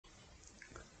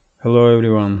Hello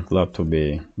everyone, glad to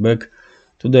be back.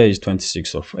 Today is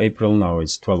 26th of April, now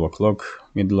it's 12 o'clock,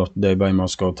 middle of the day by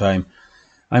Moscow time.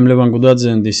 I'm Levan Gudadze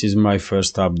and this is my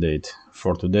first update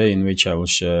for today, in which I will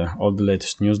share all the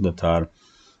latest news that are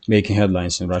making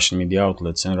headlines in Russian media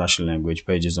outlets and Russian language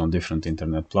pages on different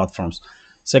internet platforms.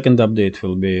 Second update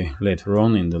will be later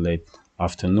on in the late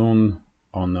afternoon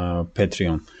on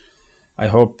Patreon. I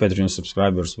hope Patreon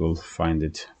subscribers will find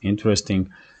it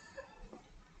interesting.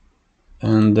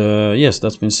 And yes,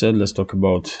 that's been said, let's talk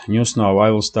about news now.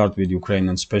 I will start with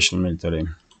Ukrainian special military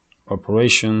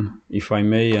operation, if I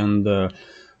may. And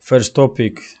first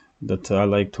topic that I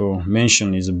like to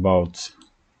mention is about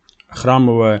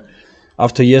Khramova.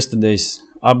 After yesterday's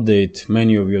update,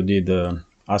 many of you did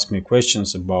ask me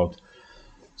questions about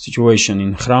situation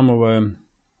in Khramova,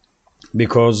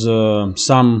 because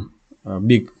some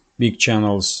big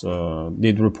channels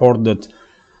did report that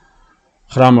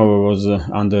Khramova was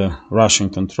under Russian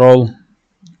control,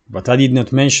 but I did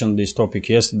not mention this topic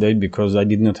yesterday because I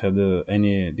didn't have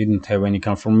any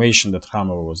confirmation that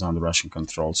Khramova was under Russian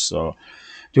control. So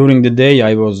during the day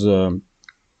I was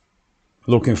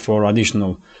looking for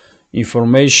additional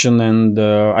information, and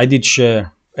I did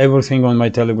share everything on my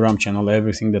Telegram channel,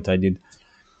 everything that I did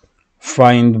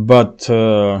find. But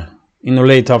in the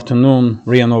late afternoon,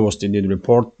 RIA Novosti did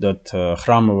report that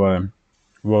Khramova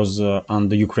was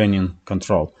under Ukrainian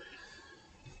control.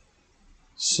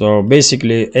 So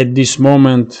basically, at this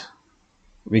moment,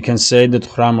 we can say that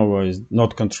Khramova is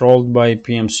not controlled by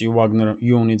PMC Wagner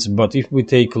units. But if we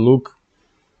take a look,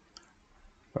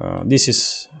 this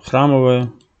is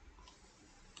Khramova.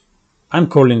 I'm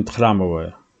calling it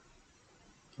Khramova.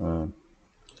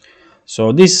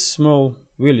 So these small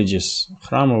villages,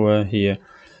 Khramova here,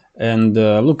 and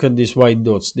look at these white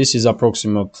dots. This is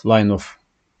approximate line of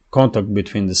contact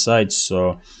between the sides.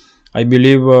 So I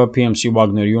believe PMC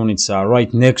Wagner units are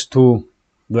right next to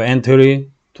the entry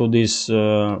to this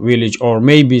village, or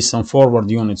maybe some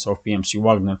forward units of PMC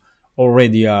Wagner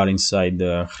already are inside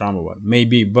Khramova,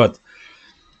 maybe. But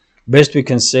best we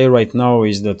can say right now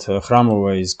is that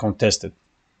Khramova is contested.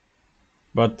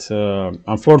 But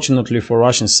unfortunately for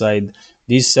Russian side,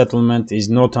 this settlement is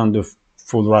not under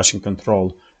full Russian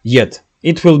control yet.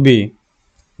 It will be.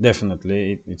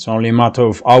 Definitely, it's only a matter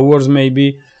of hours,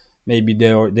 maybe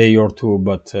day or two.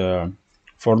 But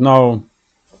for now,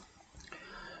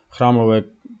 Khramova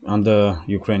under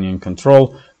Ukrainian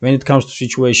control. When it comes to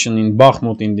situation in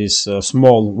Bakhmut, in this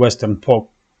small western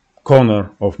corner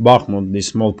of Bakhmut, this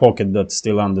small pocket that's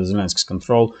still under Zelensky's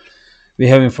control, we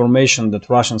have information that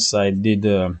Russian side did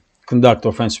conduct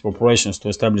offensive operations to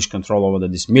establish control over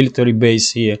this military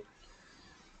base here.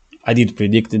 I did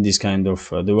predict this kind of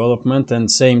development, and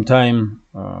same time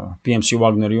PMC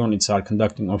Wagner units are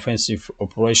conducting offensive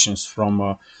operations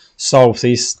from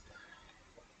southeast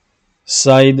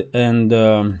side, and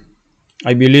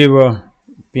I believe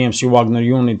PMC Wagner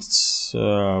units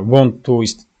want to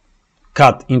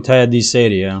cut entire this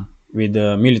area with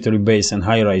military base and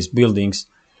high-rise buildings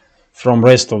from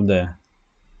rest of the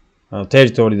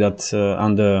territory that's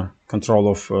under control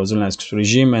of Zelensky's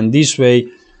regime, and this way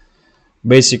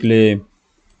basically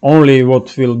only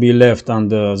what will be left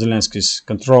under Zelensky's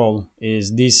control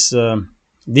is this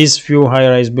these few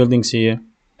high-rise buildings here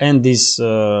and this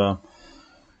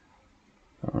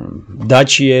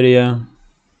Dachi area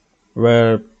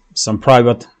where some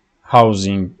private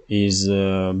housing is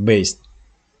based.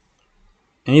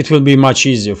 And it will be much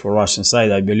easier for Russian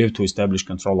side, I believe, to establish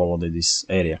control over this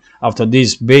area. After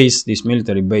this base, this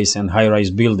military base and high-rise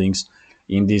buildings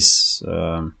in this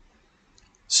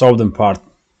southern part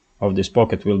of this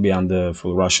pocket will be under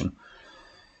full Russian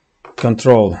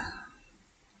control.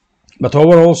 But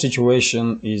overall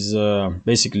situation is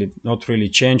basically not really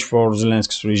changed for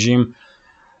Zelensky's regime.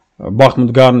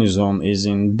 Bakhmut garnison is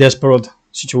in desperate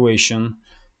situation.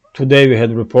 Today we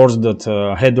had reports that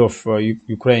head of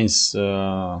Ukraine's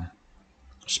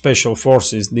special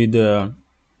forces did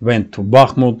went to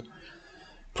Bakhmut,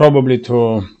 probably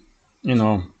to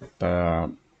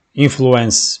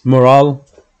influence morale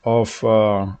of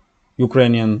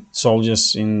Ukrainian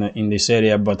soldiers in this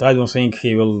area. But I don't think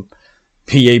he will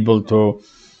be able to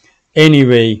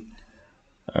anyway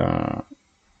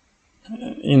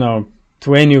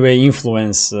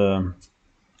influence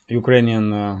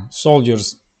Ukrainian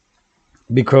soldiers,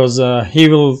 because he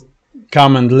will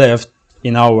come and left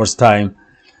in hours time,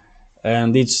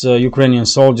 and it's Ukrainian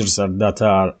soldiers that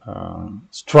are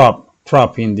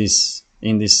trapped in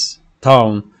this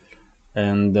town,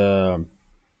 and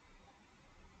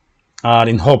are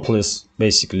in hopeless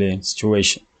basically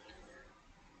situation.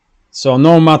 So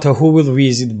no matter who will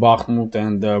visit Bakhmut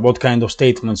and what kind of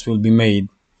statements will be made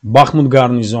Bakhmut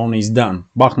garnison is done.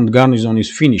 Bakhmut garnison is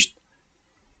finished.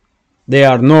 There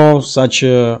are no such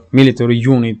military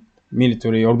unit,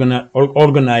 military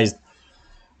organized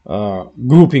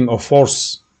grouping of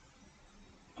force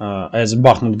as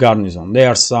Bakhmut garnison. There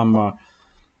are some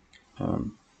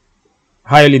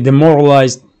highly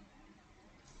demoralized,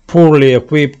 poorly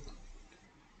equipped,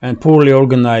 and poorly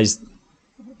organized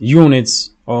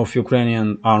units of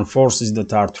Ukrainian armed forces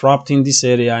that are trapped in this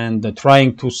area and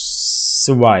trying to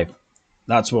survive.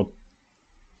 That's what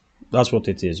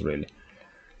it is, really.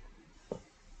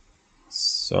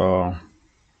 So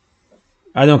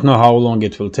I don't know how long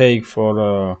it will take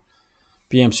for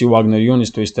PMC Wagner units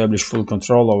to establish full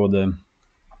control over the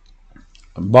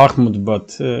Bakhmut,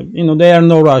 but they are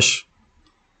no rush.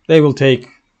 They will take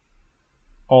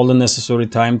all the necessary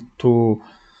time to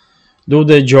do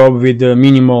their job with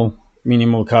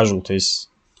minimal casualties.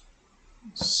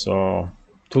 So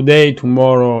today,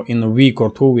 tomorrow, in a week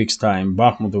or 2 weeks time,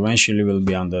 Bakhmut eventually will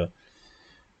be under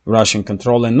Russian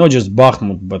control, and not just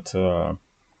Bakhmut, but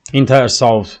entire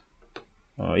south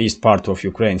east part of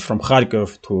Ukraine, from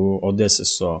Kharkiv to Odessa.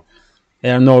 So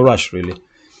there are no rush, really.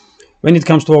 When it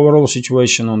comes to overall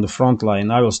situation on the front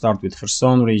line, I will start with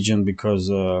Kherson region because,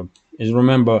 as you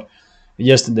remember,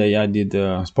 yesterday I did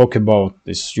spoke about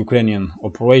this Ukrainian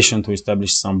operation to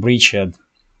establish some bridgehead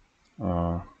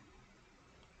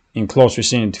in close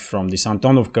vicinity from this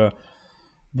Antonovka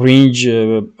bridge,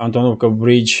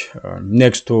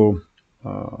 next to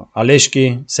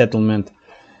Aleshki settlement.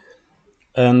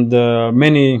 And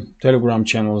many Telegram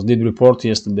channels did report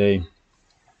yesterday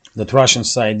that Russian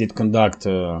side did conduct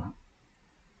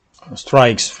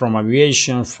strikes from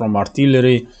aviation, from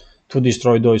artillery to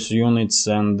destroy those units.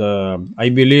 And I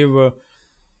believe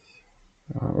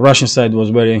Russian side was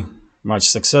very much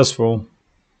successful.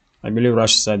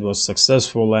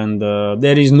 And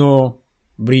there is no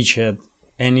bridgehead,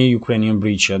 any Ukrainian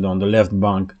bridgehead on the left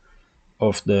bank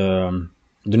of the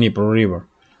Dnieper River.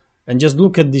 And just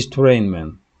look at this terrain,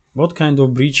 man. What kind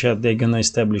of bridgehead they're gonna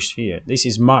establish here? This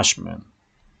is marsh, man.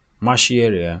 Marshy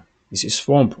area. This is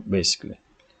swamp, basically.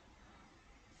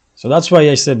 So that's why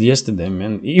I said yesterday,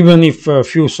 man, even if a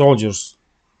few soldiers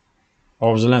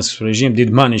of Zelensky's regime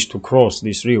did manage to cross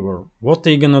this river, what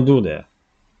they gonna do there?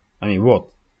 I mean, what?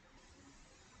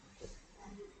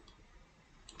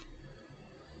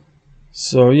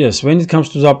 So yes, when it comes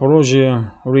to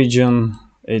Zaporozhye region,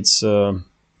 it's a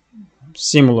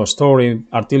similar story.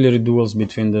 Artillery duels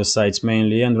between the sides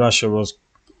mainly, and Russia was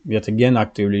yet again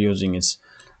actively using its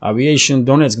aviation.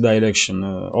 Donetsk direction,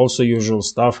 also usual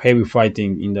stuff, heavy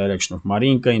fighting in direction of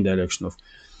Marinka, in direction of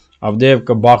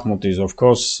Avdiivka. Bakhmut is, of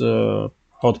course,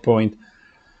 hot point.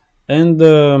 And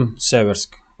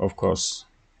Seversk, of course.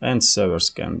 And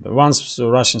Seversk. And once the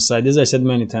Russian side, as I said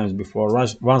many times before,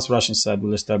 once Russian side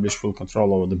will establish full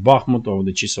control over the Bakhmut, over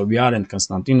the Chisov Yar and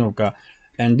Konstantinovka,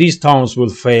 and these towns will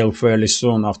fail fairly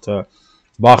soon after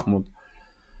Bakhmut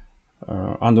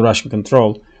under Russian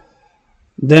control,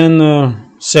 then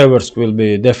Seversk will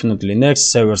be definitely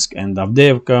next, Seversk and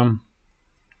Avdiivka.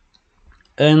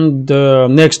 And the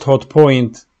next hot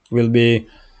point will be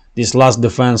this last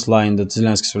defense line that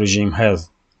Zelensky's regime has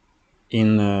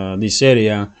in this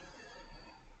area.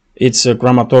 It's a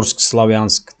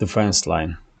Kramatorsk-Slavyansk defense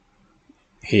line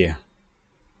here.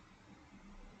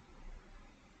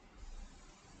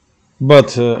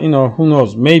 But, who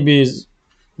knows, maybe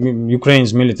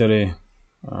Ukraine's military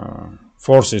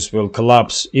forces will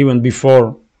collapse even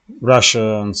before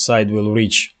Russian side will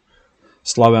reach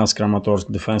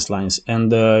Slavyansk-Kramatorsk defense lines.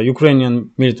 And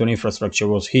Ukrainian military infrastructure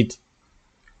was hit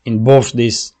in both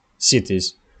these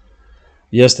cities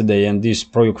yesterday, and this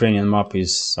pro-Ukrainian map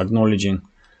is acknowledging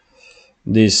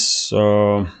this.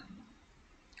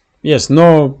 Yes,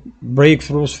 no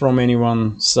breakthroughs from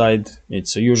anyone side.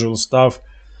 It's usual stuff.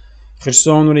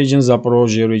 Kherson region,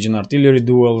 Zaporozhye region, artillery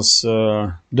duels.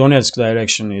 Donetsk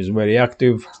direction is very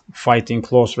active, fighting,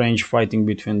 close range fighting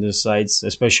between the sides,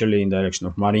 especially in direction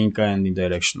of Marinka and in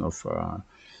direction of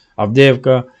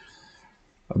Avdiivka.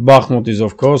 Bakhmut is,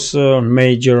 of course, a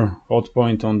major hot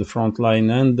point on the front line,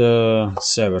 and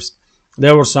Seversk.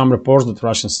 There were some reports that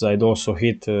Russian side also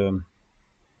hit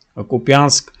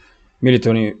Kupiansk,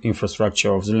 military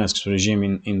infrastructure of Zelensky's regime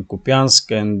in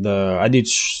Kupiansk, and I did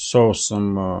saw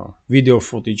some video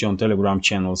footage on Telegram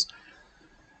channels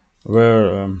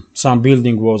where some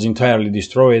building was entirely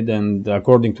destroyed, and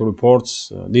according to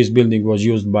reports, this building was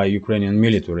used by Ukrainian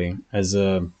military as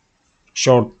a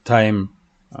short-time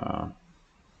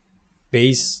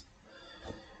base.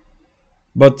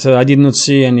 But I did not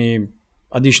see any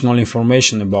additional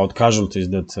information about casualties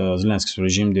that Zelensky's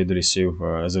regime did receive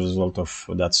as a result of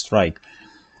that strike.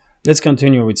 Let's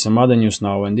continue with some other news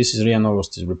now, and this is RIA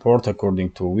Novosti's report,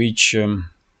 according to which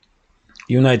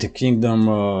United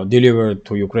Kingdom delivered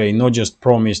to Ukraine not just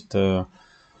promised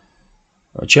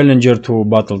Challenger 2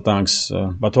 battle tanks,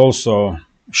 but also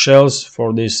shells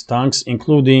for these tanks,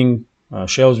 including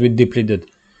shells with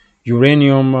depleted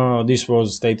uranium. This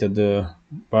was stated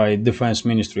by Defense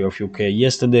Ministry of UK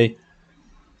yesterday,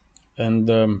 and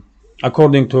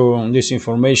according to this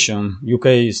information,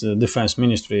 UK's Defense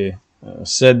Ministry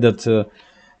said that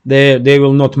they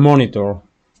will not monitor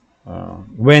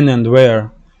when and where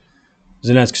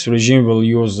Zelensky's regime will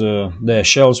use their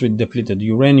shells with depleted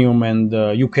uranium, and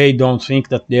UK don't think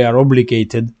that they are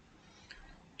obligated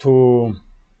to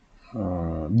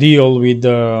deal with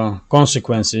the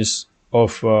consequences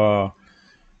of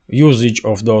usage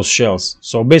of those shells.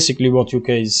 So basically what UK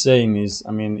is saying is,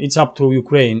 I mean, it's up to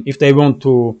Ukraine. If they want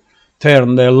to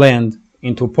turn their land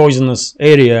into poisonous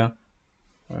area,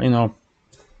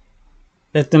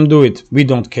 let them do it. We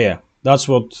don't care. That's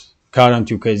what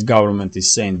current UK's government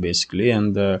is saying, basically.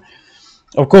 And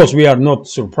of course, we are not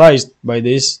surprised by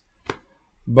this,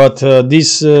 but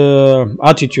this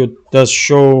attitude does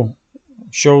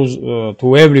shows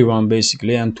to everyone,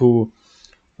 basically, and to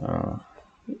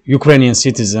Ukrainian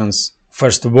citizens,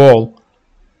 first of all,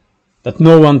 that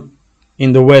no one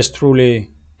in the West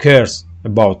truly cares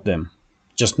about them.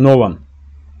 Just no one.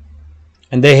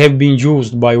 And they have been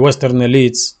used by Western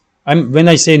elites. When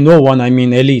I say no one, I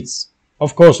mean elites.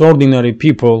 Of course, ordinary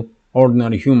people,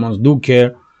 ordinary humans do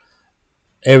care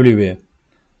everywhere.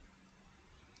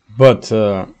 But,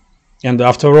 and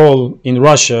after all, in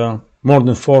Russia, more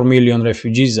than 4 million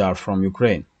refugees are from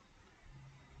Ukraine.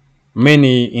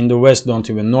 Many in the West don't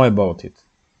even know about it.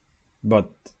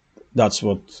 But that's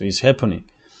what is happening.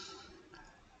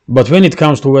 But when it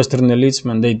comes to Western elites,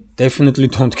 man, they definitely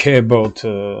don't care about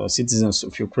citizens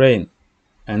of Ukraine.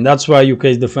 And that's why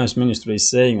UK's Defense Ministry is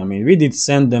saying, I mean, we did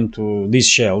send them to these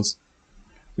shells.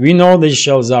 We know these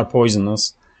shells are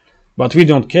poisonous, but we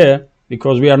don't care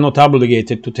because we are not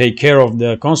obligated to take care of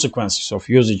the consequences of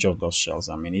usage of those shells.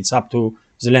 I mean, it's up to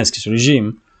Zelensky's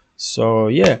regime. So,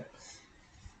 yeah.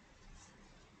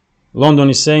 London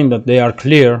is saying that they are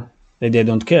clear that they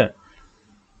don't care.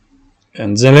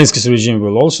 And Zelensky's regime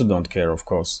will also don't care, of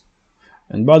course.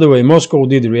 And by the way, Moscow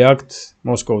did react.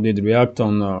 Moscow did react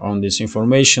on this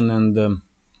information, and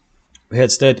we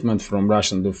had statement from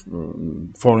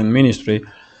Russian Foreign Ministry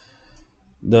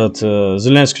that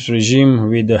Zelensky's regime,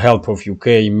 with the help of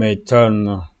UK, may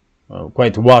turn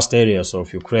quite vast areas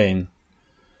of Ukraine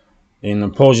in a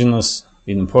poisonous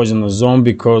zone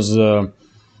because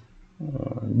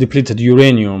depleted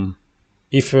uranium,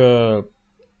 if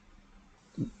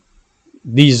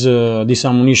this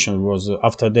ammunition was,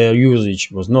 after their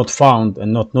usage, was not found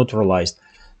and not neutralized,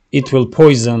 it will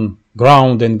poison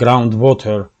ground and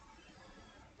groundwater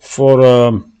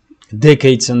for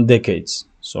decades and decades.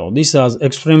 So these are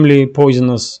extremely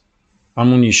poisonous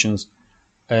ammunitions,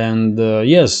 and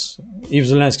yes, if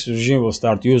Zelensky's regime will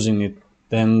start using it,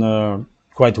 then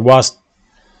quite vast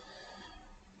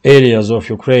areas of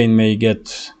Ukraine may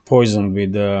get poisoned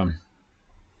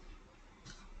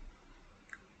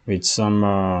with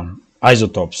some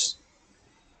isotopes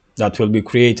that will be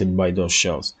created by those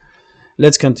shells.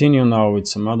 Let's continue now with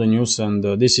some other news, and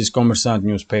this is Kommersant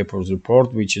newspaper's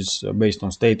report, which is based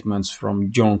on statements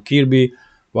from John Kirby,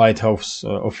 White House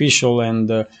official,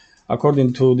 and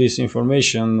according to this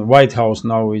information, White House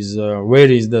now is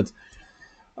worries that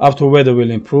after weather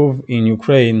will improve in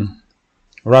Ukraine,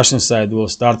 Russian side will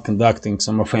start conducting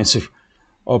some offensive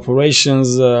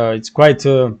operations. It's quite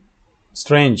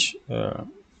strange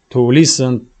to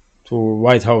listen to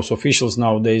White House officials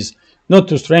nowadays. Not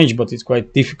too strange, but it's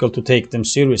quite difficult to take them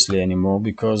seriously anymore,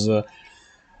 because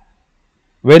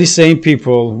very same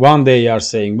people one day are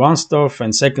saying one stuff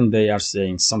and second day are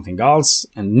saying something else,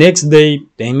 and next day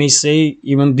they may say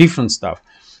even different stuff,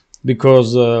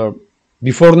 because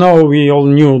before now we all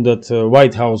knew that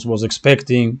White House was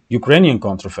expecting Ukrainian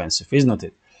counteroffensive, isn't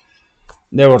it?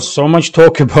 There was so much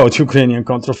talk about Ukrainian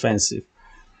counteroffensive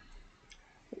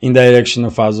in direction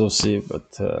of Azov Sea,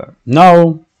 but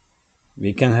now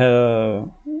we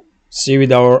can see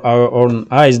with our own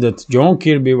eyes that John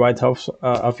Kirby, White House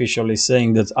official, is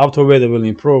saying that after weather will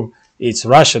improve, it's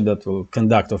Russia that will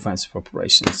conduct offensive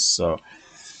operations. So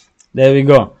there we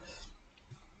go.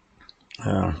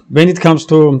 When it comes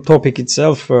to topic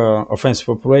itself, offensive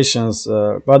operations,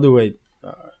 by the way,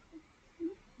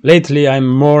 lately I'm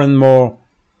more and more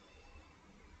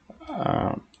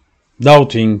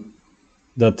doubting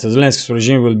that Zelensky's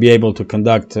regime will be able to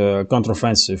conduct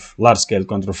counteroffensive, large-scale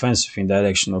counteroffensive in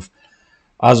direction of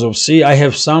Azov Sea. I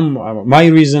have some my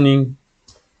reasoning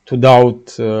to doubt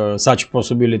such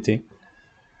possibility.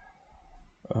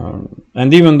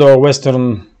 And even though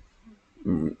Western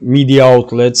media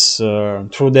outlets,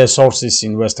 through their sources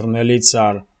in Western elites,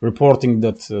 are reporting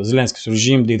that Zelensky's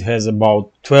regime has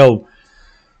about 12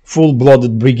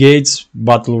 full-blooded brigades,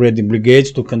 battle-ready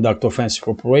brigades, to conduct offensive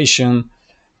operation,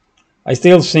 I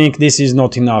still think this is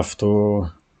not enough to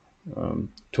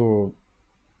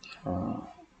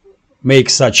make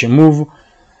such a move.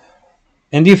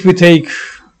 And if we take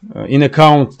in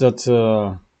account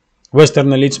that Western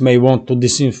elites may want to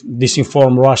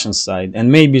disinform Russian side,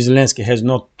 and maybe Zelensky has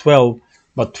not 12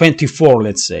 but 24,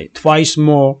 let's say, twice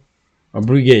more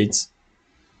brigades,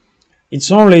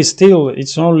 it's only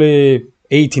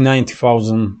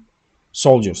 80-90,000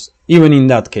 soldiers, even in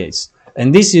that case.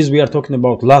 And this is, we are talking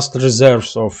about last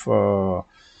reserves of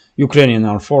Ukrainian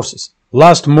armed forces,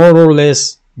 last more or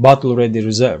less battle-ready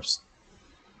reserves.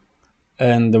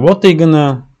 And what they're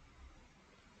gonna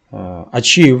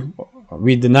achieve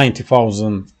with the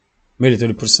 90,000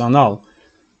 military personnel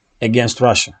against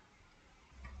Russia?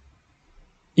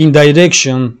 In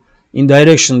direction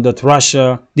that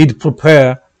Russia did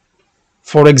prepare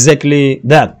for exactly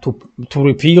that, to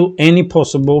repeal any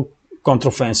possible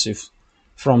counteroffensive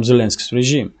from Zelensky's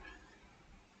regime.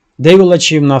 They will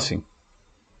achieve nothing.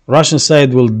 Russian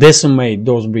side will decimate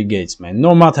those brigades, man,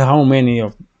 no matter how many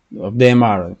of them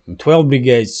are, 12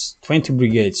 brigades, 20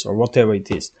 brigades, or whatever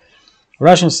it is.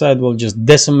 Russian side will just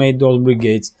decimate those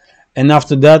brigades, and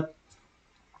after that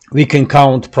we can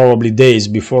count probably days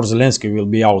before Zelensky will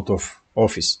be out of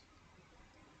office.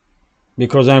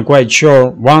 Because I'm quite sure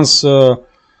once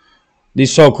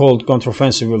this so-called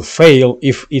counteroffensive will fail,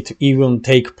 if it even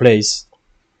take place,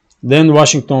 then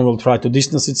Washington will try to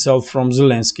distance itself from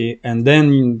Zelensky, and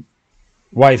then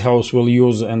White House will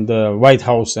use, and the White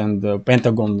House and the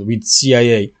Pentagon with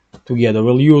CIA together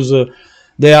will use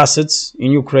the assets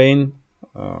in Ukraine,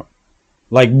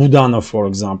 like Budanov, for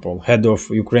example, head of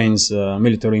Ukraine's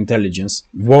military intelligence,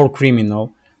 war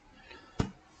criminal.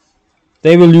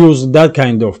 They will use that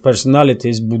kind of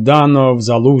personalities, Budanov,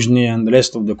 Zaluzhny, and the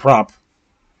rest of the crap,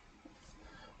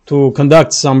 to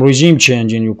conduct some regime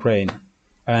change in Ukraine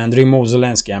and remove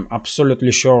Zelensky. I'm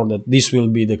absolutely sure that this will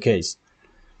be the case.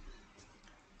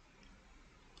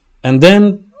 And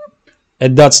then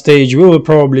at that stage we will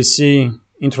probably see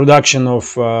introduction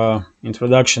of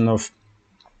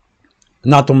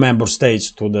NATO member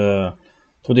states to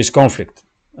this conflict,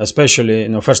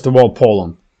 especially, first of all,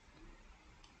 Poland.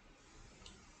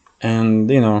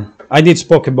 And I did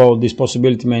spoke about this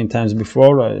possibility many times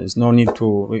before. There's no need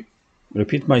to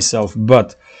repeat myself,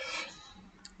 but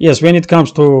yes, when it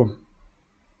comes to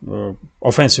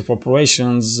offensive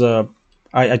operations,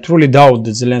 I truly doubt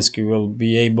that Zelensky will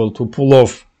be able to pull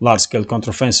off large-scale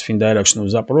counteroffensive in direction of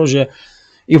Zaporozhye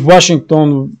if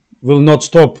Washington will not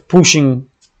stop pushing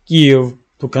Kiev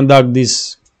to conduct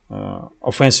this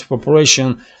offensive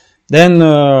operation. Then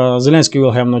Zelensky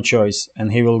will have no choice,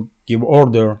 and he will give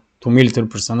order to military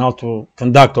personnel to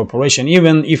conduct operation,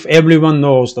 even if everyone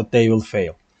knows that they will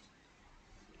fail.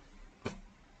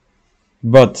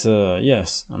 But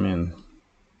yes, I mean,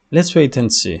 let's wait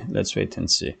and see.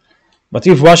 But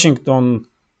if Washington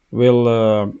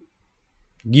will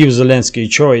give Zelensky a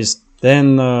choice,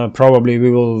 then probably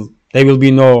there will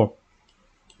be no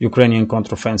Ukrainian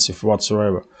counteroffensive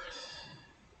whatsoever.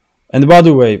 And by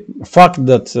the way, the fact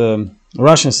that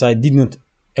Russian side didn't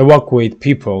evacuate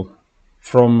people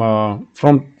from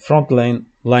front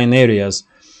line areas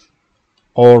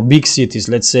or big cities,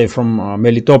 let's say from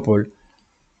Melitopol,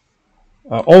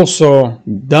 also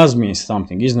does mean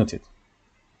something, isn't it?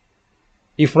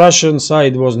 If Russian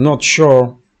side was not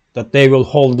sure that they will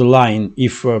hold the line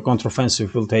if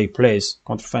counteroffensive will take place,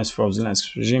 counteroffensive of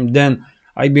Zelensky's regime, then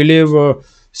I believe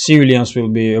civilians will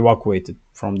be evacuated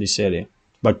from this area.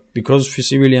 But because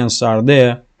civilians are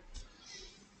there,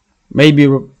 maybe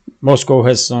Moscow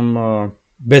has some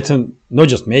better, not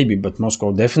just maybe, but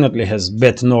Moscow definitely has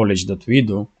better knowledge that we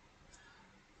do.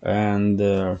 And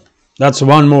that's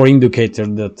one more indicator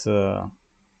that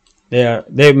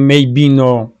there may be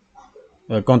no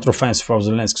counteroffensive of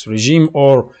Zelensky's regime,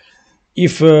 or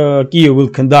if Kiev will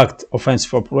conduct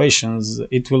offensive operations,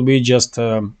 it will be just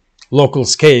local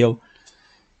scale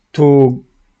to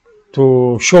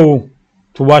show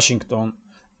to Washington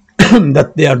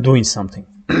that they are doing something,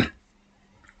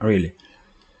 really.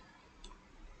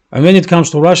 And when it comes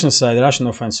to Russian side, Russian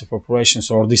offensive operations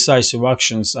or decisive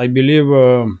actions, I believe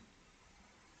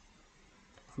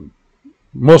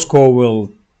Moscow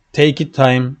will take its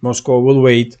time, Moscow will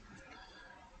wait,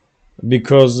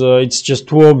 because it's just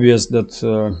too obvious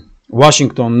that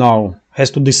Washington now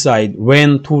has to decide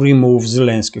when to remove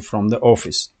Zelensky from the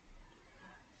office.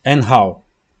 and how.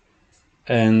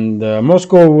 And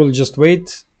Moscow will just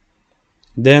wait.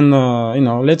 Then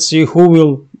let's see who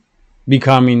will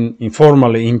become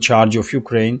informally in charge of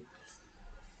Ukraine.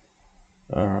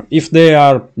 If they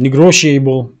are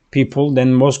negotiable people,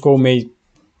 then Moscow may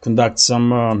conduct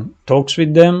some talks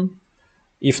with them.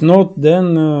 If not,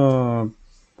 then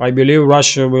I believe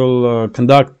Russia will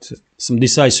conduct some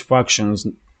decisive actions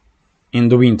in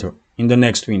the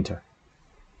next winter.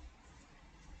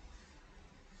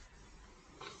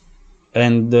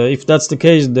 And if that's the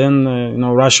case, then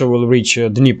Russia will reach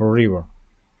Dnieper River.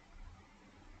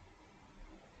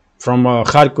 From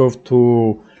Kharkov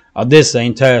to Odessa,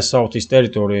 entire southeast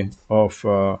territory of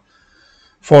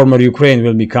former Ukraine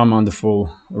will become under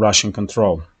full Russian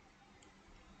control.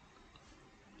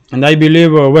 And I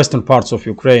believe western parts of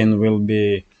Ukraine will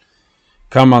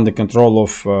come under control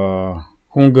of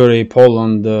Hungary,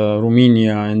 Poland,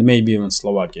 Romania, and maybe even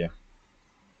Slovakia.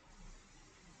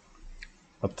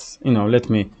 But let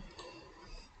me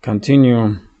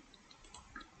continue.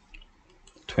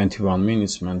 21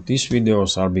 minutes, man. These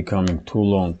videos are becoming too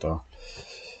long though.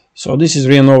 So this is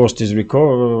RIA Novosti's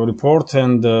report,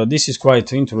 and this is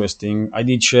quite interesting. I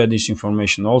did share this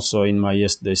information also in my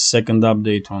yesterday's second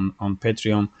update on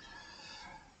Patreon.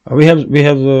 We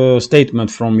have a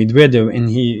statement from Medvedev, and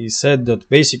he said that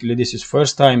basically this is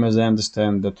first time, as I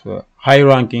understand, that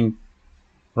high-ranking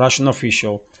Russian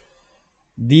official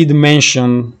did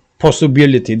mention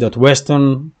possibility that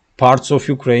western parts of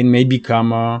Ukraine may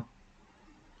become a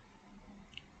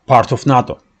part of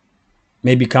NATO,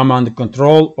 may become under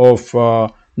control of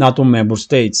NATO member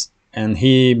states. And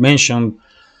he mentioned,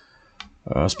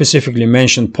 specifically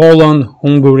mentioned Poland,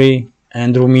 Hungary,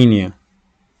 and Romania.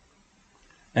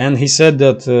 And he said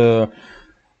that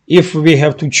if we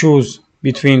have to choose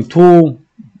between two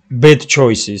bad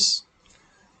choices,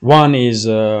 one is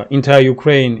entire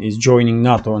Ukraine is joining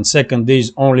NATO, and second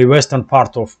is only western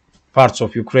parts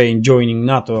of Ukraine joining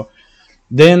NATO,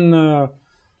 then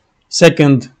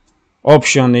second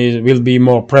option will be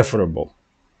more preferable.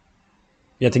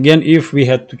 Yet again, if we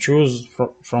had to choose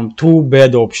from two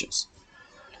bad options.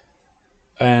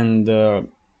 And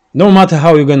no matter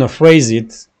how you're gonna phrase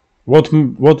it, what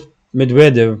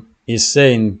Medvedev is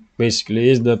saying basically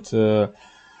is that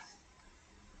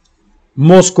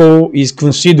Moscow is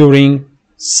considering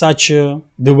such a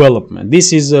development.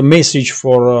 This is a message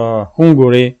for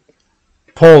Hungary,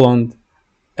 Poland,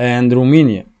 and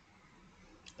Romania,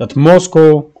 that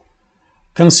Moscow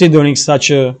considering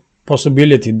such a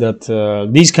possibility that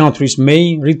these countries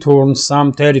may return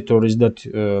some territories that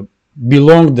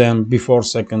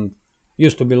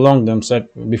used to belong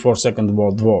them before Second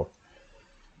World War.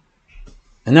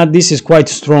 And that this is quite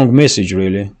a strong message,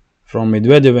 really, from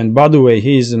Medvedev. And by the way,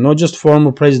 he is not just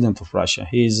former president of Russia,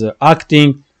 he is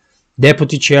acting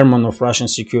deputy chairman of Russian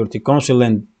Security Council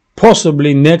and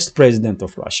possibly next president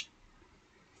of Russia.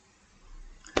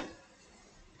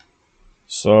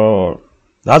 So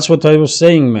that's what I was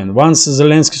saying, man. Once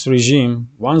Zelensky's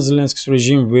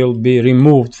regime will be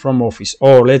removed from office,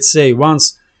 or let's say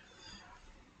once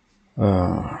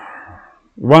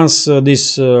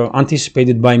this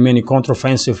anticipated by many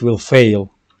counteroffensive will fail,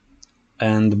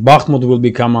 and Bakhmut will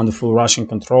become under full Russian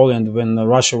control, and when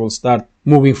Russia will start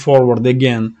moving forward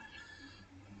again,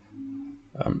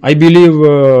 I believe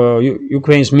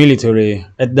Ukraine's military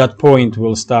at that point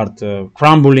will start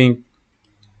crumbling.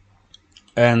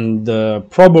 And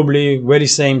probably very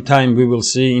same time we will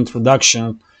see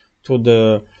introduction to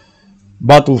the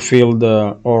battlefield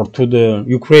or to the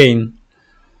Ukraine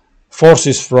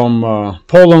forces from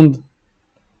Poland.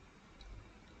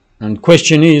 And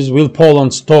question is, will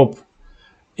Poland stop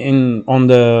on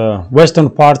the western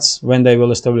parts when they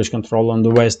will establish control on the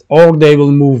west, or they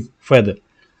will move further?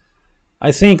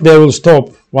 I think they will stop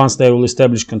once they will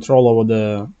establish control over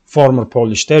the former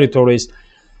Polish territories.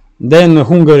 Then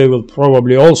Hungary will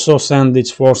probably also send its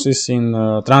forces in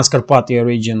Transcarpathia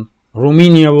region.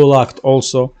 Romania will act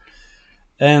also.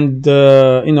 And,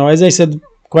 as I said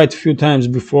quite a few times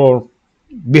before,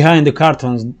 behind the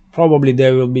curtains, probably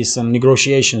there will be some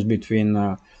negotiations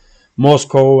between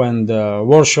Moscow and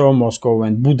Warsaw, Moscow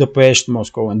and Budapest,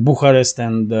 Moscow and Bucharest,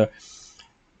 and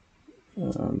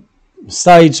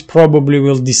sides probably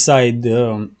will decide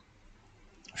the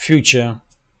future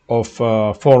of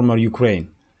former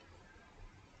Ukraine.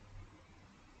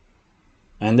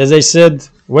 And as I said,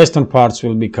 western parts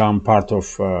will become part of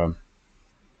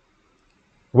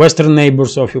western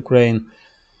neighbors of Ukraine.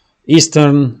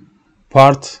 Eastern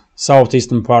part,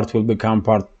 southeastern part will become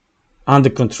part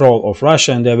under control of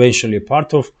Russia and eventually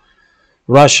part of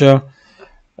Russia.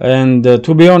 And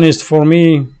to be honest, for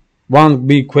me, one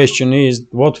big question is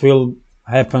what will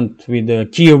happened with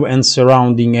Kiev and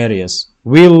surrounding areas.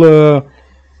 Will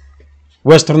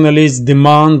Western elites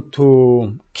demand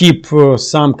to keep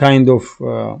some kind of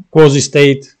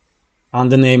quasi-state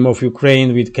under the name of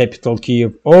Ukraine with capital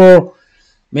Kiev, or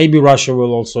maybe Russia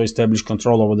will also establish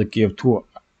control over the Kiev too?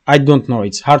 I don't know.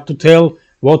 It's hard to tell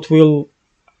what will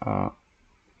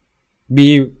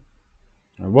be,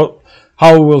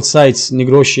 how will sides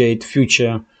negotiate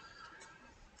future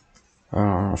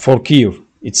for Kiev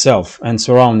itself and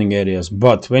surrounding areas.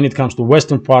 But when it comes to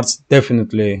western parts,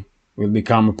 definitely will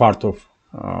become a part of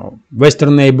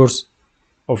western neighbors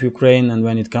of Ukraine, and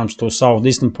when it comes to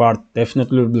southeastern part,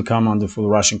 definitely will come under full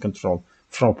Russian control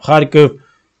from Kharkiv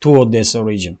to Odessa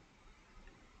region.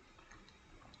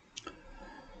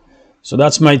 So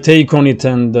that's my take on it,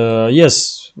 and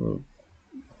yes,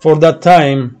 for that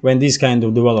time when these kind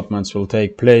of developments will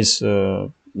take place,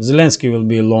 Zelensky will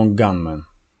be a long gunman,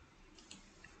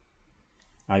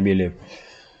 I believe.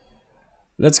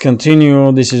 Let's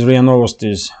continue. This is RIA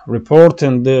Novosti's report,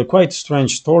 and quite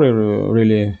strange story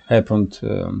really happened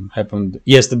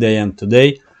yesterday and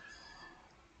today,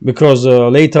 because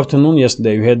late afternoon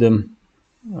yesterday we had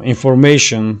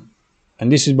information,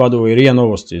 and this is, by the way, RIA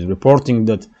Novosti is reporting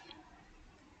that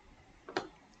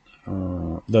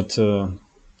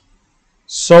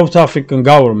South African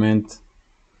government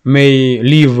may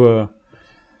leave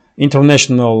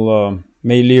international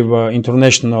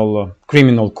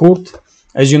criminal court.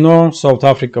 As you know, South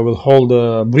Africa will hold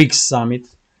a BRICS summit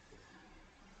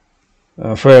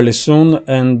fairly soon,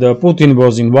 and Putin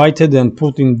was invited, and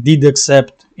Putin did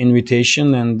accept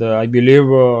invitation, and I believe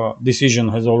decision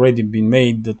has already been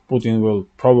made that Putin will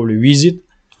probably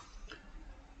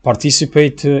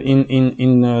participate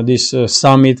in this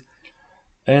summit,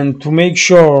 and to make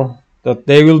sure that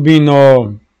there will be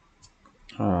no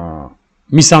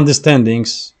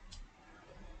misunderstandings,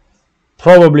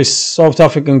 probably South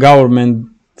African government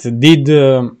did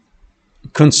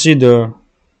consider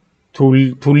to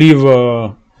leave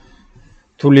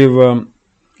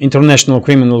International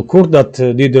Criminal Court that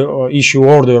did issue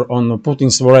order on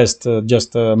Putin's arrest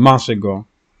just a month ago,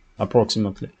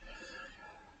 approximately.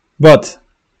 But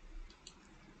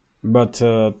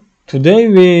today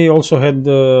we also had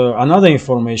another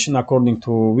information according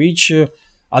to which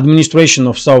administration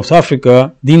of South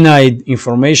Africa denied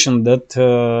information that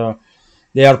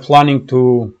they are planning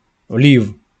to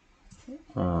leave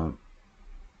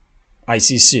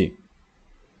ICC.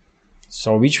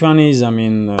 So which one is, I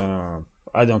mean,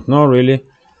 I don't know really.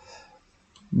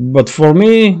 But for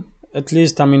me, at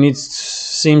least, I mean, it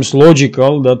seems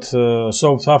logical that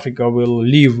South Africa will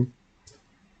leave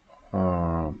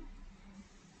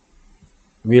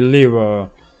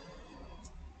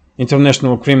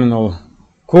International Criminal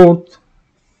Court,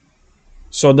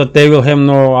 so that they will have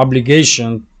no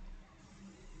obligation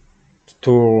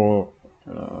to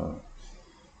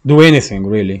do anything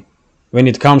really when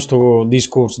it comes to this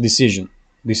court's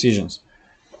decisions.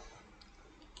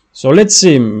 So let's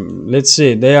see.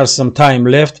 There are some time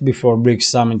left before BRICS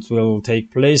summit will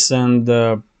take place, and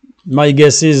my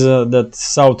guess is that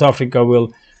South Africa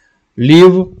will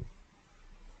leave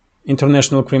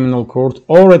International Criminal Court,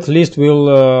 or at least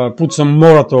will put some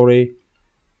moratorium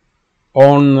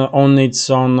on its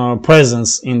own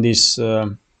presence in this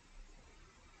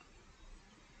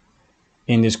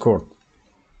court.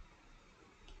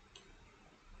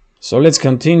 So let's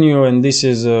continue, and this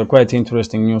is quite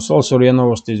interesting news. Also, RIA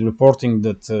Novosti is reporting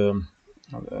that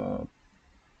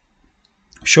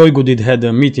Shoigu did had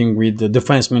a meeting with the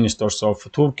defense ministers of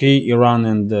Turkey, Iran,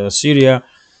 and Syria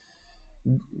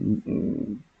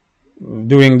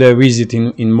during their visit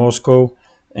in Moscow.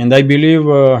 And I believe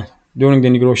during the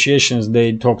negotiations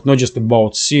they talked not just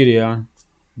about Syria,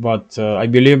 but I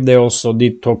believe they also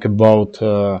did talk about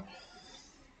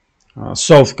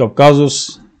South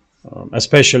Caucasus,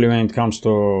 especially when it comes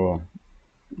to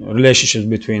relationships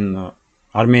between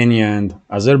Armenia and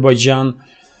Azerbaijan.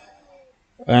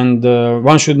 And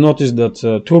one should notice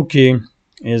that Turkey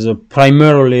is a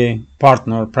primarily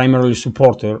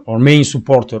supporter or main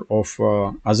supporter of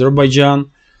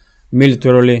Azerbaijan,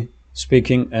 militarily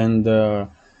speaking, and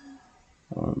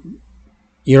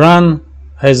Iran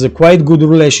has a quite good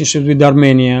relationship with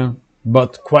Armenia,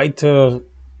 but quite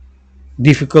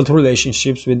difficult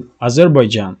relationships with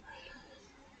Azerbaijan.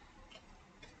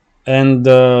 And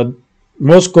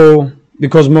Moscow,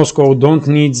 because Moscow don't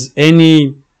needs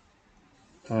any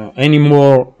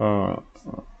more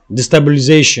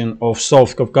destabilization of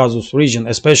South Caucasus region,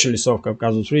 especially South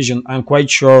Caucasus region. I'm quite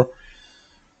sure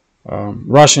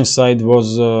Russian side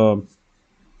was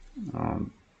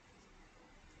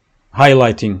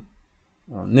highlighting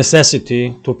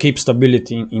necessity to keep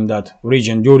stability in that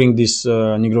region during these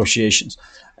negotiations.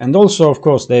 And also, of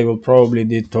course, they will probably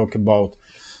did talk about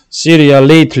Syria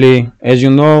lately. As you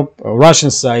know,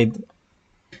 Russian side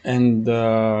and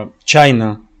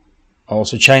China,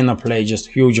 also China played just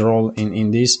a huge role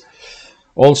in this.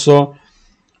 Also,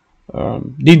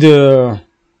 did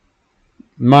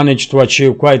manage to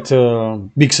achieve quite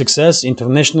big success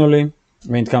internationally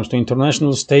when it comes to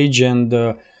international stage, and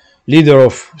leader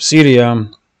of Syria,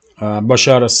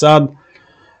 Bashar Assad,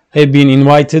 have been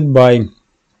invited by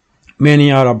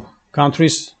many Arab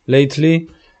countries lately,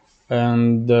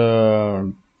 and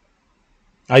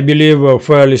I believe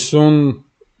fairly soon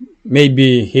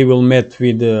maybe he will meet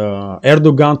with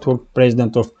Erdogan,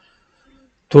 president of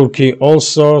Turkey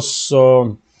also.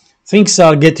 So things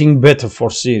are getting better for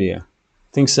Syria.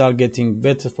 Things are getting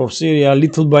better for Syria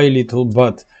little by little,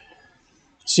 but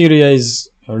Syria is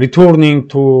returning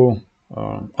to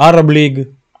Arab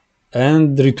League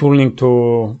and returning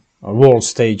to a world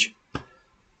stage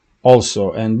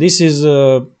also. And this is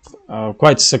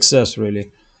quite a success,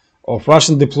 really, of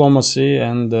Russian diplomacy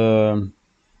and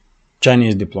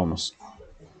Chinese diplomacy.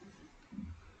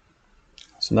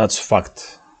 So that's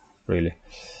fact, really.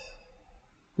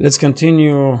 Let's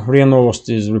continue RIA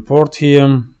Novosti's report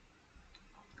here.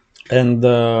 And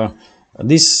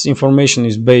this information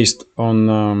is based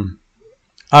on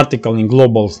article in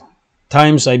Global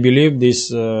Times. I believe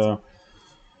this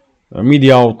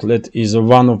media outlet is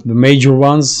one of the major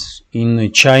ones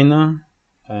in China,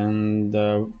 and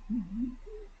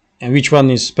which one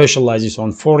is specializes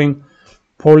on foreign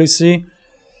policy.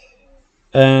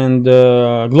 And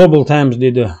Global Times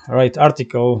did write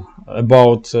article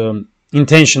about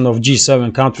intention of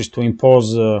G7 countries to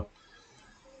impose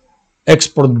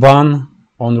export ban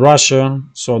on Russia,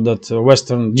 so that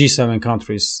Western G7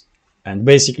 countries and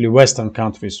basically Western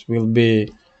countries will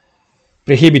be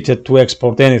prohibited to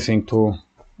export anything to,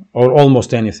 or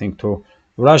almost anything to,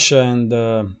 Russia. And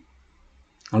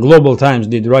Global Times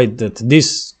did write that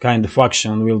this kind of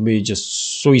action will be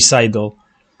just suicidal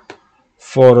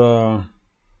for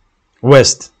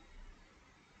West.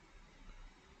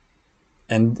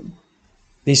 And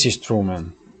this is true,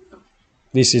 man.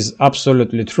 This is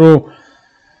absolutely true.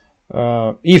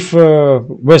 If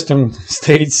Western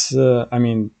states,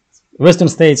 Western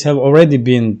states have already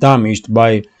been damaged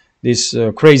by these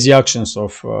crazy actions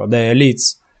of the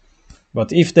elites,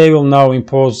 but if they will now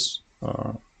impose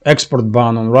export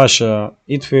ban on Russia,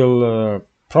 it will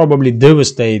probably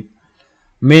devastate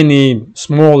many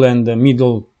small and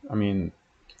middle,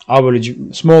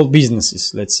 average small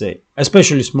businesses, let's say,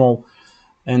 especially small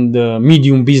and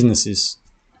medium businesses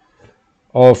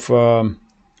of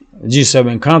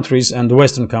G7 countries and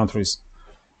Western countries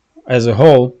as a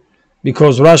whole,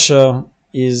 because Russia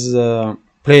is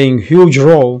playing a huge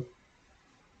role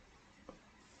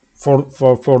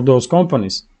for those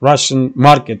companies. Russian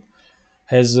market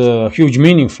has a huge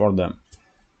meaning for them.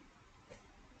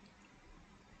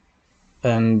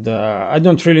 And I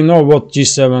don't really know what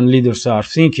G7 leaders are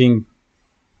thinking,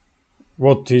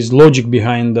 what is logic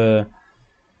behind the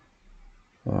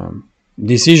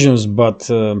decisions, but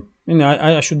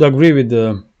I should agree with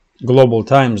the Global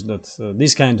Times that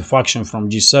this kind of action from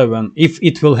G7, if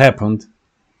it will happen,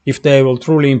 if they will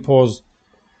truly impose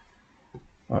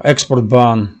export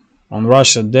ban on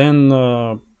Russia, then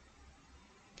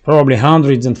probably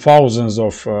hundreds and thousands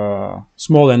of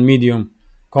small and medium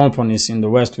companies in the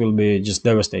West will be just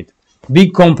devastated.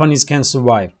 Big companies can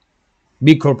survive.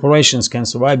 Big corporations can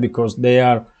survive because they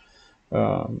are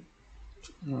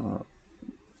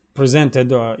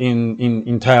presented in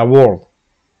entire world.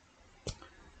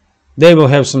 They will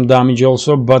have some damage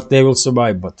also, but they will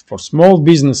survive. But for small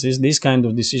businesses, this kind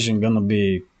of decision gonna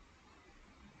be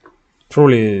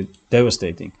truly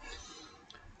devastating.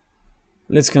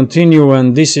 Let's continue,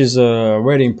 and this is a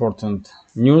very important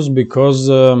news because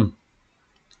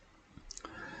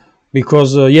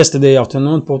yesterday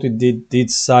afternoon Putin did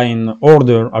sign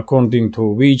order according to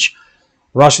which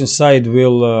Russian side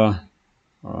will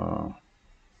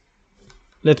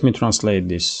let me translate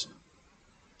this.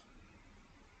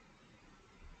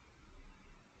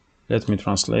 Let me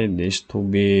translate this to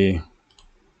be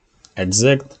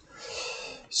exact.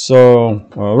 So,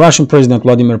 Russian President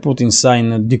Vladimir Putin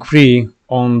signed a decree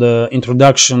on the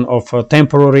introduction of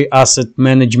temporary asset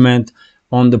management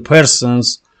on the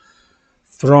persons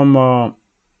from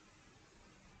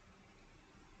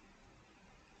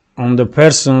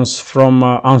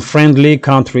unfriendly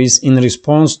countries in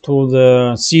response to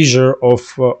the seizure of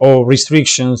or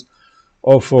restrictions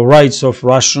of rights of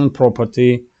Russian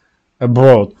property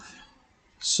abroad.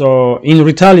 So in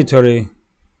retaliatory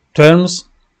terms,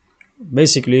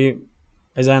 basically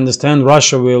as I understand,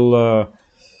 Russia will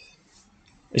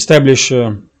establish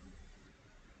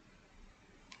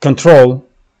control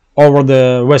over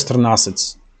the Western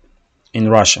assets in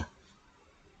Russia.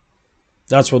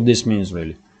 That's what this means,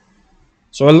 really.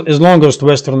 So as long as the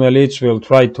Western elites will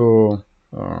try to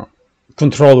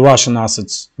control Russian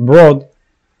assets abroad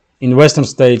in Western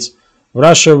states,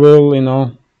 Russia will,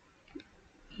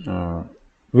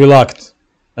 will act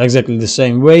exactly the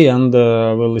same way and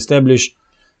will establish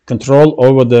control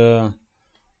over the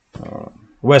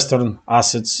Western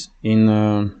assets in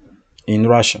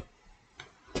Russia.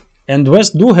 And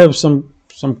West do have some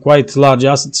quite large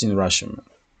assets in Russia,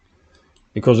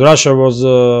 because Russia was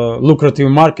a lucrative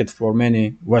market for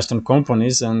many Western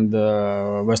companies and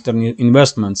Western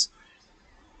investments.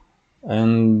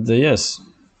 And yes,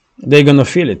 they're gonna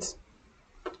feel it.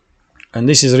 And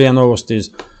this is RIA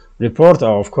Novosti's report.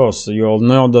 Of course, you all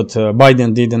know that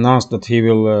Biden did announce that he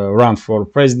will run for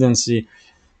presidency.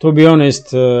 To be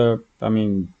honest, I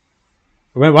mean,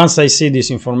 once I see this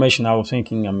information, I was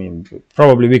thinking, I mean,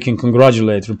 probably we can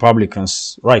congratulate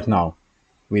Republicans right now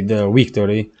with the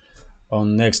victory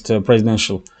on next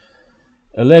presidential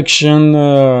election.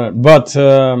 But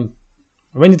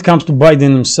when it comes to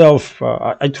Biden himself,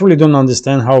 I truly don't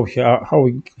understand how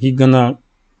he gonna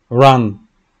run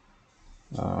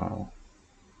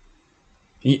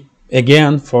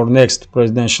again for next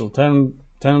presidential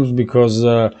terms, because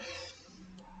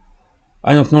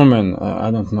I don't know, man.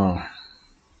 I don't know.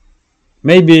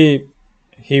 Maybe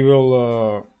he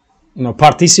will,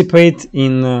 participate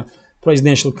in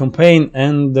presidential campaign,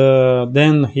 and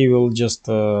then he will just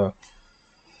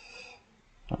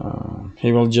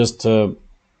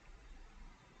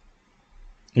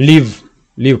leave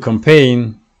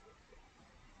campaign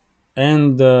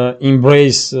and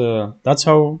embrace. That's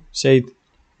how say it.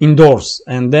 Endorse,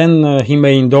 and then he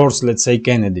may endorse, let's say,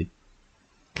 Kennedy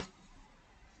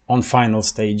on final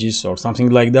stages or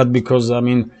something like that, because I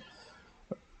mean,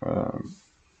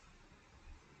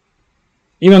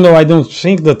 even though I don't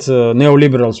think that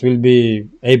neoliberals will be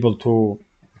able to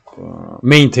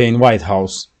maintain White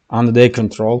House under their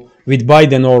control with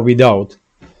Biden or without,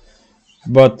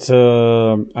 but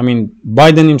I mean,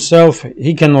 Biden himself,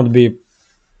 he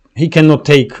cannot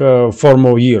take 4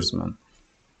 more years, man.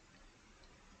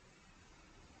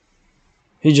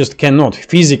 He just cannot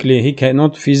physically. He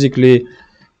cannot physically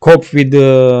cope with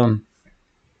the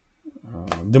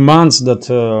demands that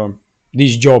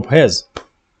this job has.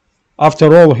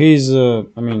 After all, he's,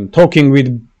 talking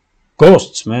with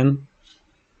ghosts, man,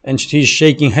 and he's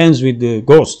shaking hands with the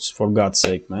ghosts. For God's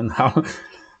sake, man,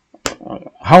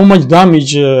 how much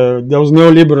damage those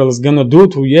neoliberals gonna do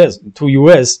to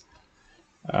US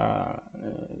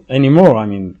anymore? I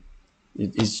mean,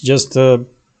 it's just.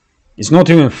 It's not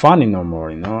even funny no more,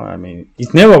 I mean,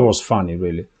 it never was funny,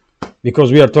 really,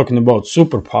 because we are talking about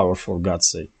superpower, for God's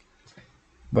sake.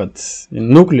 But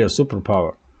nuclear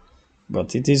superpower.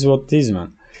 But it is what it is,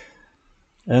 man.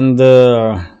 And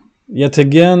yet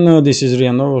again, this is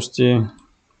RIA Novosti.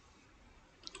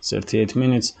 38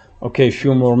 minutes. Okay, a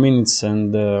few more minutes,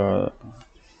 and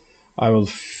I will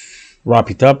wrap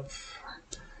it up.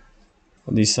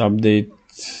 This update.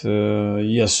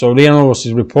 Yes, so RIA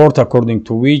Novosti's report, according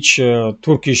to which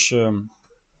Turkish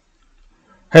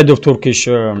head of Turkish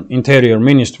Interior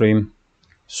Ministry,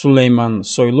 Süleyman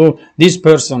Soylu, this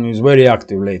person is very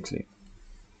active lately.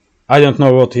 I don't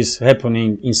know what is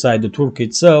happening inside the Turkey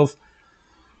itself,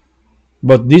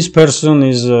 but this person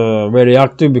is very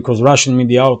active, because Russian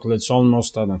media outlets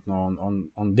almost, I don't know,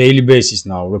 on daily basis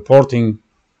now reporting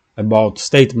about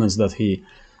statements that he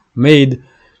made.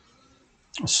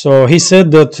 So he said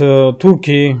that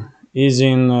Turkey is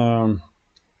in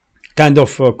kind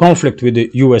of conflict with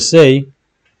the USA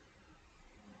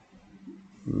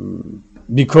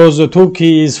because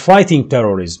Turkey is fighting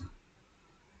terrorism.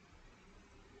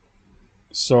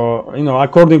 So,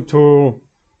 according to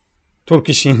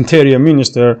Turkish Interior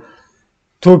Minister,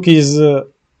 Turkey is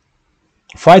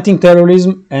fighting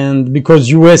terrorism, and because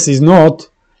US is not,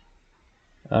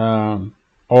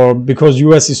 or because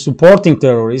US is supporting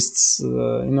terrorists,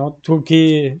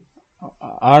 Turkey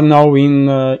are now in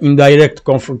indirect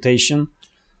confrontation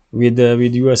with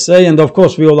USA. And of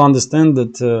course, we all understand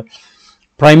that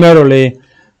primarily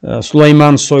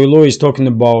Süleyman Soylu is talking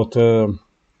about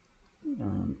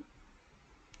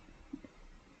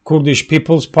Kurdish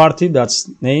People's Party, that's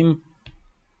name,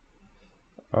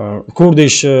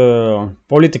 Kurdish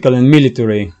political and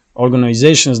military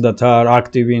organizations that are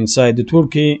active inside the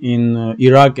Turkey, in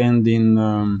Iraq and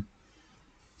in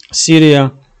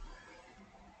Syria.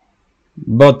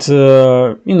 But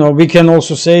we can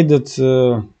also say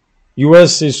that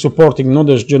US is supporting not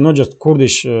just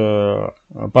Kurdish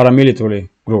paramilitary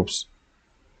groups.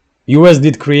 US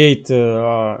did create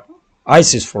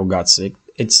ISIS, for God's sake.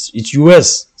 It's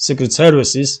US secret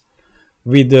services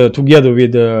with together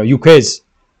with UK's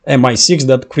MI6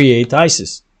 that create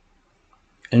ISIS,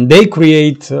 and they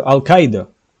create Al Qaeda.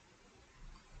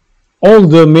 All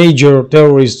the major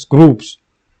terrorist groups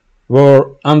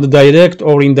were under direct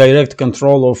or indirect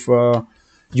control of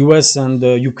US and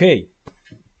UK.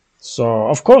 So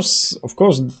of course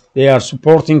they are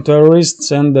supporting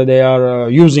terrorists, and they are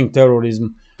using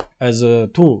terrorism as a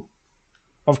tool,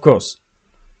 of course.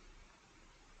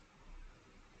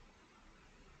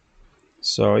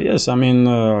 So yes, I mean,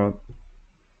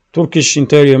 Turkish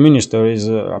Interior Minister is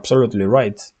absolutely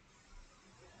right.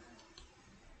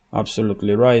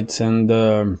 Absolutely right. And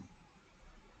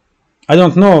I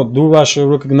don't know, do Russia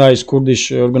recognize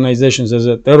Kurdish organizations as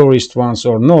a terrorist ones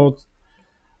or not?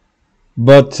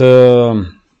 But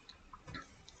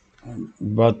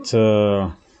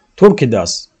Turkey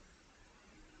does,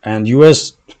 and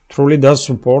US truly does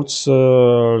supports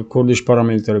Kurdish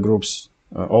paramilitary groups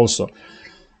also.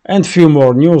 And few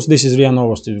more news. This is RIA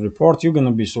Novosti's report. You're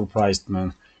gonna be surprised,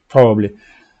 man, probably.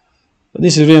 But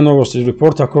this is RIA Novosti's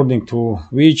report, according to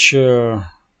which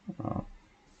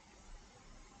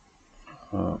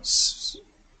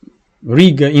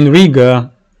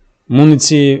Riga,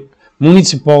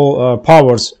 municipal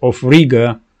powers of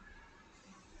Riga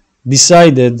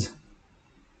decided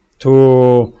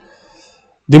to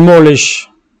demolish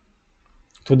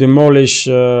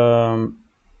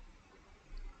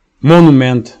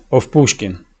monument of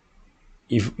Pushkin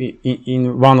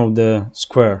in one of the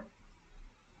square.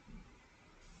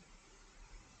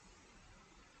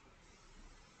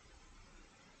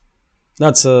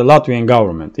 That's a Latvian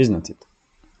government, isn't it?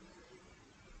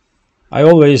 I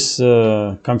always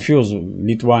confuse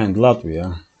Litva and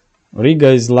Latvia. Riga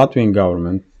is Latvian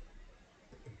government.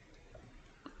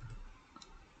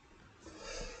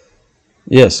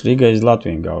 Yes, Riga is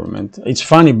Latvian government. It's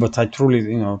funny, but I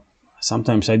truly,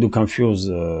 sometimes I do confuse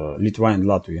Litva and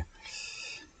Latvia.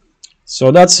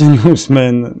 So that's the news,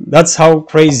 man. That's how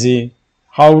crazy,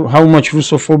 how much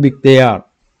Russophobic they are.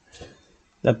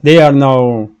 That they are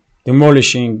now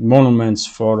demolishing monuments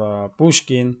for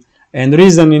Pushkin, and the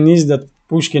reasoning is that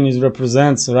Pushkin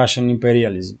represents Russian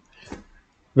imperialism.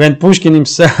 When Pushkin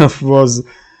himself was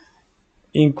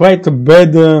in quite a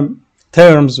bad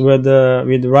terms with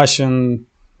Russian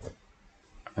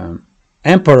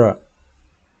emperor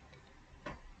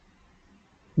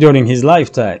during his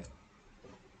lifetime.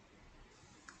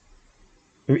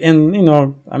 And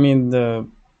I mean,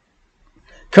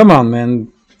 come on,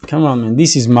 man,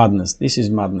 this is madness. This is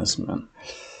madness, man.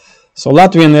 So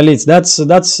Latvian elites,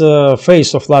 that's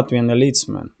face of Latvian elites,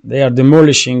 man. They are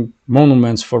demolishing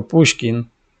monuments for Pushkin,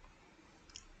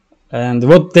 and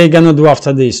what they gonna do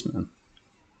after this, man?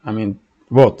 I mean,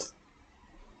 what?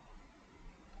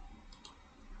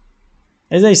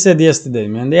 As I said yesterday,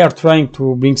 man, they are trying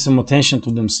to bring some attention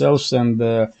to themselves, and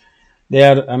they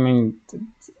are, I mean,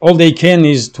 all they can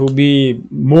is to be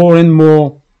more and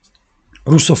more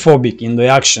Russophobic in the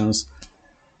actions,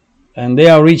 and they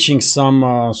are reaching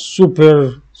some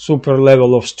super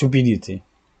level of stupidity,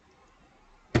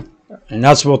 and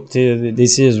that's what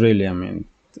this is really. I mean,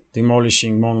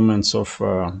 demolishing monuments of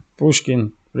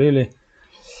Pushkin, really.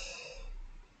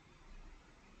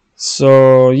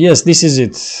 So yes, this is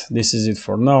it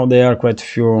for now. There are quite a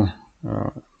few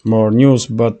more news,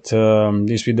 but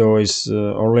this video is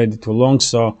already too long,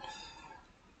 so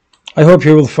I hope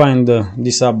you will find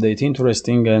this update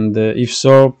interesting, and if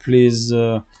so, please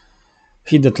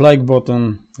hit that like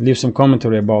button, leave some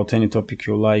commentary about any topic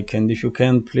you like, and if you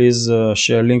can, please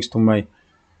share links to my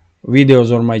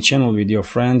videos or my channel with your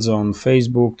friends on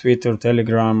Facebook, Twitter,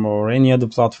 Telegram, or any other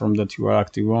platform that you are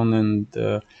active on. And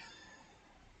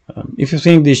if you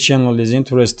think this channel is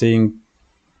interesting,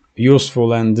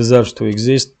 useful, and deserves to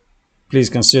exist, please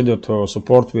consider to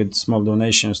support with small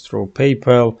donations through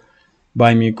PayPal,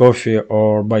 Buy Me Coffee,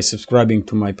 or by subscribing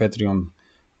to my Patreon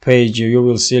page. You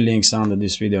will see links under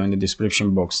this video in the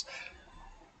description box.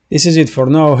 This is it for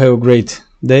now. Have a great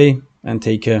day and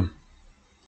take care.